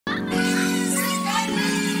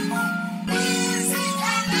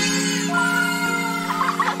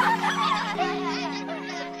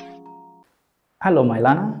Hello, my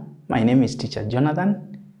learner. My name is Teacher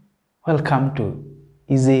Jonathan. Welcome to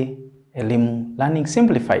Easy Elimu Learning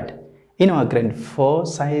Simplified in our Grade 4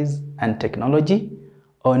 Science and Technology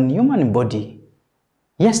on human body.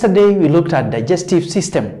 Yesterday, we looked at digestive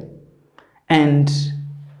system, and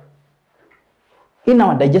in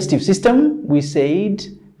our digestive system, we said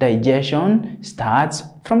digestion starts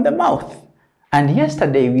from the mouth. And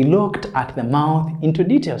yesterday, we looked at the mouth into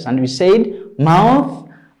details, and we said mouth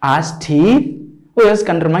has teeth. Who else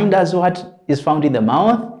can remind us what is found in the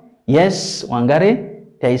mouth? Yes, Wangari,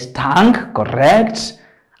 there is tongue, correct.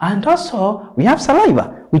 And also, we have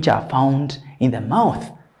saliva, which are found in the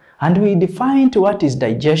mouth. And we defined what is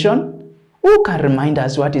digestion. Who can remind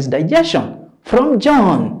us what is digestion? From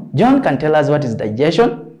John. John can tell us what is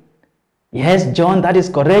digestion. Yes, John, that is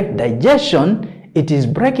correct. Digestion, it is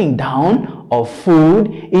breaking down of food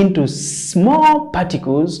into small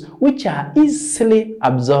particles which are easily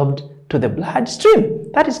absorbed to the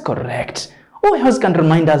bloodstream. That is correct. Who else can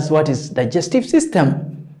remind us what is digestive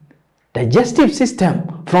system? Digestive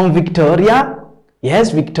system from Victoria.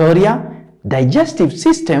 Yes, Victoria. Digestive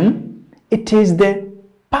system, it is the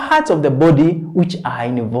parts of the body which are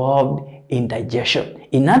involved in digestion.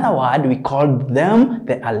 In other words, we call them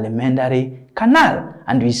the alimentary canal.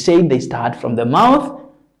 And we say they start from the mouth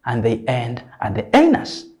and they end at the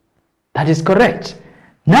anus. That is correct.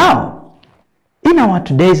 Now, in our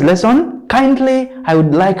today's lesson, kindly, I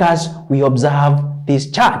would like us, we observe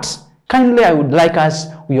these charts. Kindly, I would like us,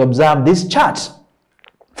 we observe these charts.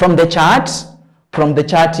 From the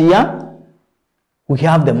chart here, we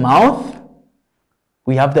have the mouth.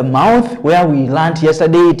 We have the mouth where we learned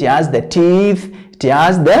yesterday. It has the teeth, it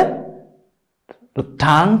has the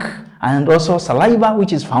tongue, and also saliva,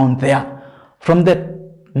 which is found there. From the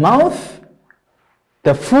mouth,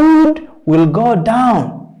 the food will go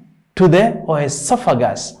down to the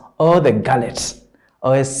esophagus or the gullet.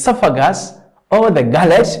 Or esophagus or the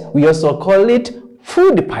gullet, we also call it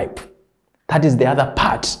food pipe. That is the other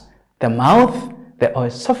part. The mouth, the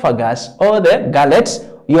esophagus or the gullet,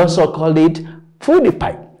 we also call it food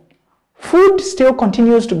pipe. Food still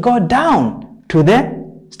continues to go down to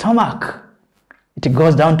the stomach. It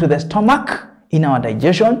goes down to the stomach in our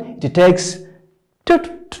digestion. It takes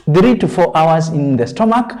 3 to 4 hours in the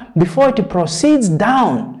stomach before it proceeds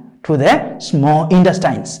down to the small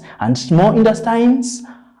intestines. And small intestines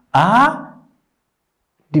are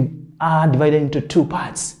divided into 2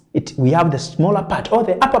 parts. We have the smaller part or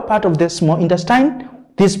the upper part of the small intestine.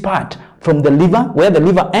 This part from the liver, where the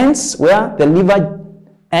liver ends,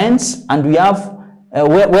 and we have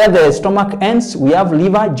where the stomach ends, we have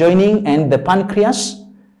liver joining and the pancreas.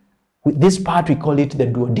 With this part, we call it the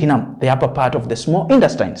duodenum, the upper part of the small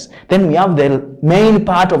intestines. Then we have the main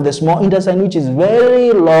part of the small intestine, which is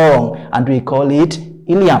very long, and we call it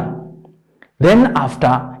ileum. Then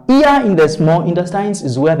after here in the small intestines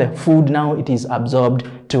is where the food now it is absorbed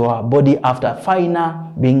to our body after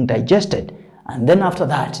final being digested. And then after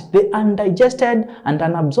that, the undigested and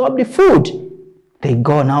unabsorbed food, they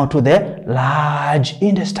go now to the large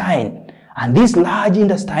intestine. And these large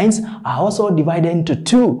intestines are also divided into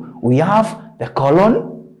 2. We have the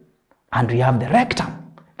colon and we have the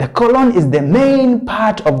rectum. The colon is the main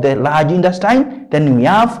part of the large intestine. Then we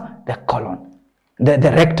have the colon, the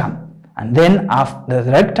rectum. And then after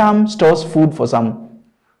the rectum stores food for some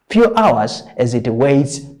few hours as it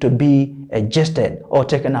waits to be digested or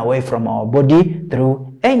taken away from our body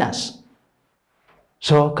through anus.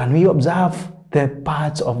 So can we observe the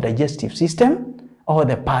parts of digestive system or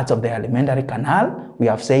the parts of the alimentary canal? We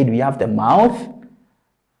have said we have the mouth,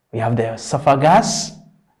 we have the esophagus,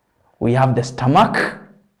 we have the stomach,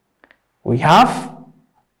 we have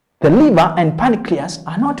the liver and pancreas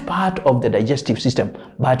are not part of the digestive system,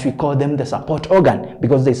 but we call them the support organ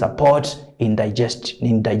because they support in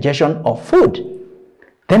digestion of food.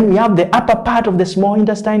 Then we have the upper part of the small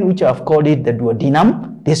intestine, which I have called it the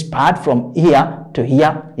duodenum. This part from here to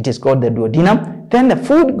here, it is called the duodenum. Then the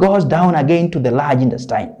food goes down again to the large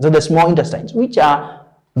intestine, so the small intestines, which are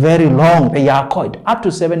very long. They are coiled up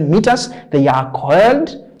to 7 meters. They are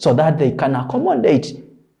coiled so that they can accommodate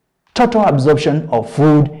total absorption of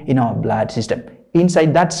food in our blood system.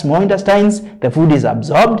 Inside that small intestines, the food is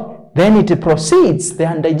absorbed. Then it proceeds the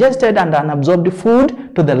undigested and unabsorbed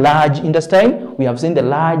food to the large intestine. We have seen the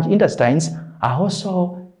large intestines are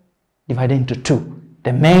also divided into 2.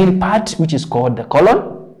 The main part, which is called the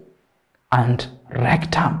colon, and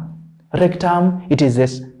rectum. Rectum, it is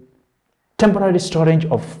this temporary storage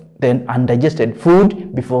of the undigested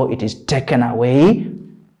food before it is taken away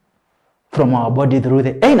from our body through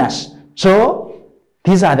the anus. So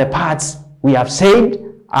these are the parts we have said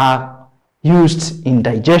are used in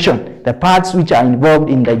digestion. The parts which are involved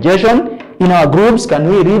in digestion in our groups, can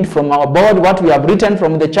we read from our board what we have written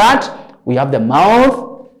from the chart? We have the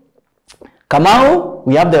mouth, kamau,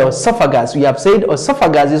 we have the esophagus. We have said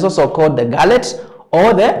esophagus is also called the gullet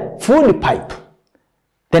or the food pipe.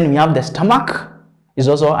 Then we have the stomach, is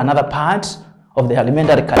also another part of the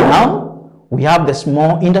alimentary canal. We have the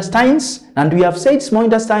small intestines, and we have said small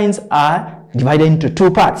intestines are divided into two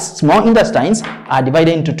parts. Small intestines are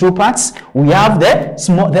divided into two parts. We have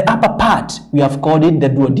the upper part, we have called it the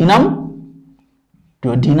duodenum,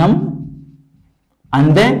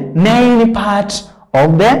 and the main part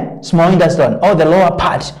of the small intestine, or the lower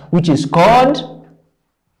part, which is called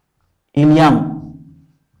ileum.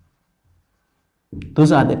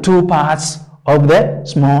 Those are the two parts of the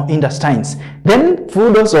small intestines. Then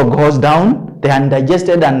food also goes down, the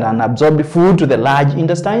undigested and unabsorbed food, to the large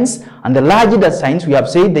intestines. And the large intestines, we have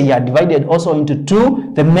said they are divided also into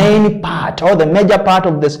two. The main part, or the major part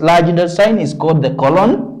of this large intestine, is called the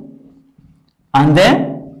colon, and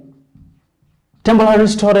the temporary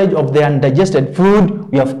storage of the undigested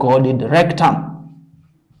food, we have called it the rectum.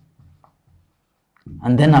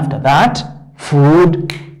 And then after that,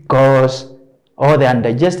 food goes, or the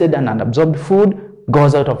undigested and unabsorbed food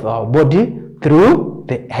goes out of our body through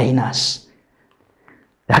the anus.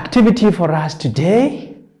 The activity for us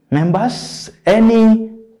today, members,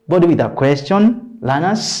 anybody with a question,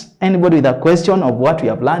 learners, anybody with a question of what we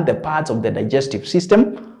have learned, the parts of the digestive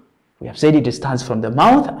system, we have said it starts from the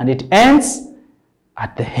mouth and it ends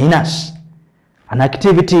at the anus. An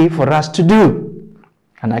activity for us to do.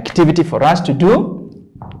 An activity for us to do.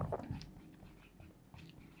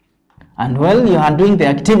 And while you are doing the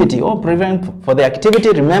activity, or preparing for the activity,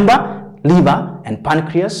 remember, liver and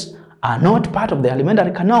pancreas are not part of the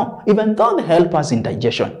alimentary canal, even though they help us in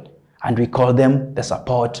digestion. And we call them the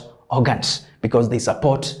support organs, because they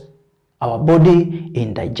support our body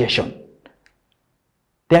in digestion.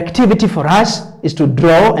 The activity for us is to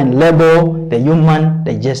draw and label the human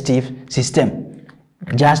digestive system.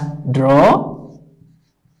 Just draw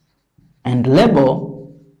and label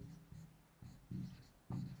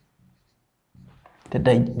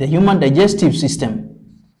the human digestive system.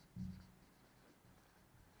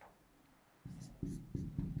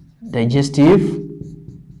 Digestive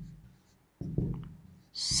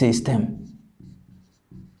system.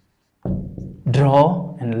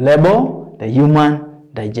 Draw and label the human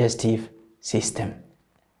digestive system.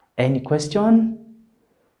 Any question?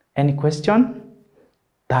 Any question?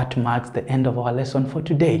 That marks the end of our lesson for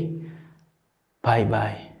today. Bye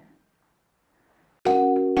bye.